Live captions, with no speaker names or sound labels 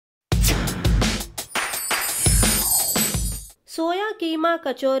Soya keema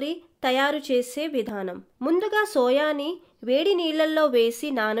kachori తయారు చేసే విధానం. ముందుగా సోయాని వేడి నీళ్ళల్లో వేసి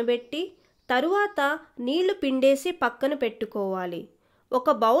నానబెట్టి తరువాత నీళ్లు పిండేసి పక్కన పెట్టుకోవాలి.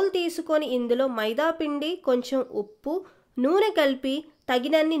 ఒక బౌల్ తీసుకొని ఇందులో మైదా పిండి, కొంచెం ఉప్పు, నూనె కలిపి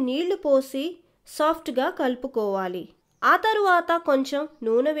తగినన్ని నీళ్లు పోసి సాఫ్ట్గా కలుపుకోవాలి. ఆ తరువాత కొంచెం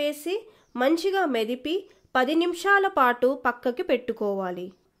నూనె వేసి మంచిగా మెదిపి 10 నిమిషాల పాటు పక్కకి పెట్టుకోవాలి.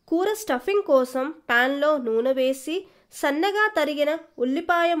 కూర స్టఫింగ్ కోసం ప్యాన్లో నూనె వేసి సన్నగా తరిగిన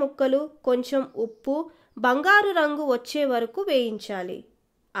ఉల్లిపాయ ముక్కలు, కొంచెం ఉప్పు, బంగారు రంగు వచ్చే వరకు వేయించాలి.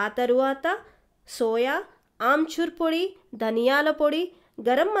 ఆ తరువాత సోయా, ఆమ్చూర్ పొడి, ధనియాల పొడి,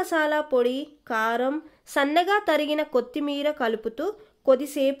 గరం మసాలా పొడి, కారం, సన్నగా తరిగిన కొత్తిమీర కలుపుతూ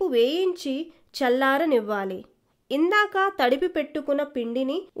కొద్దిసేపు వేయించి చల్లారనివ్వాలి. ఇందాక తడిపి పెట్టుకున్న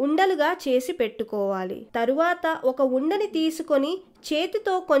పిండిని ఉండలుగా చేసి పెట్టుకోవాలి. తరువాత ఒక ఉండని తీసుకొని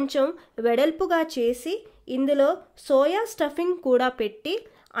చేతితో కొంచెం వెడల్పుగా చేసి ఇందులో సోయా స్టఫింగ్ కూడా పెట్టి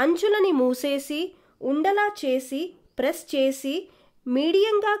అంచులని మూసేసి ఉండలా చేసి ప్రెస్ చేసి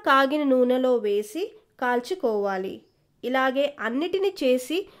మీడియంగా కాగిన నూనెలో వేసి కాల్చుకోవాలి. ఇలాగే అన్నిటిని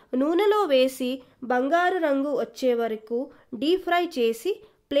చేసి నూనెలో వేసి బంగారు రంగు వచ్చే వరకు డీప్ ఫ్రై చేసి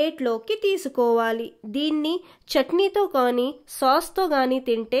ప్లేట్లోకి తీసుకోవాలి. దీన్ని చట్నీతో కానీ సాస్తో కానీ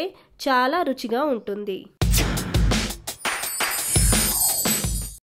తింటే చాలా రుచిగా ఉంటుంది.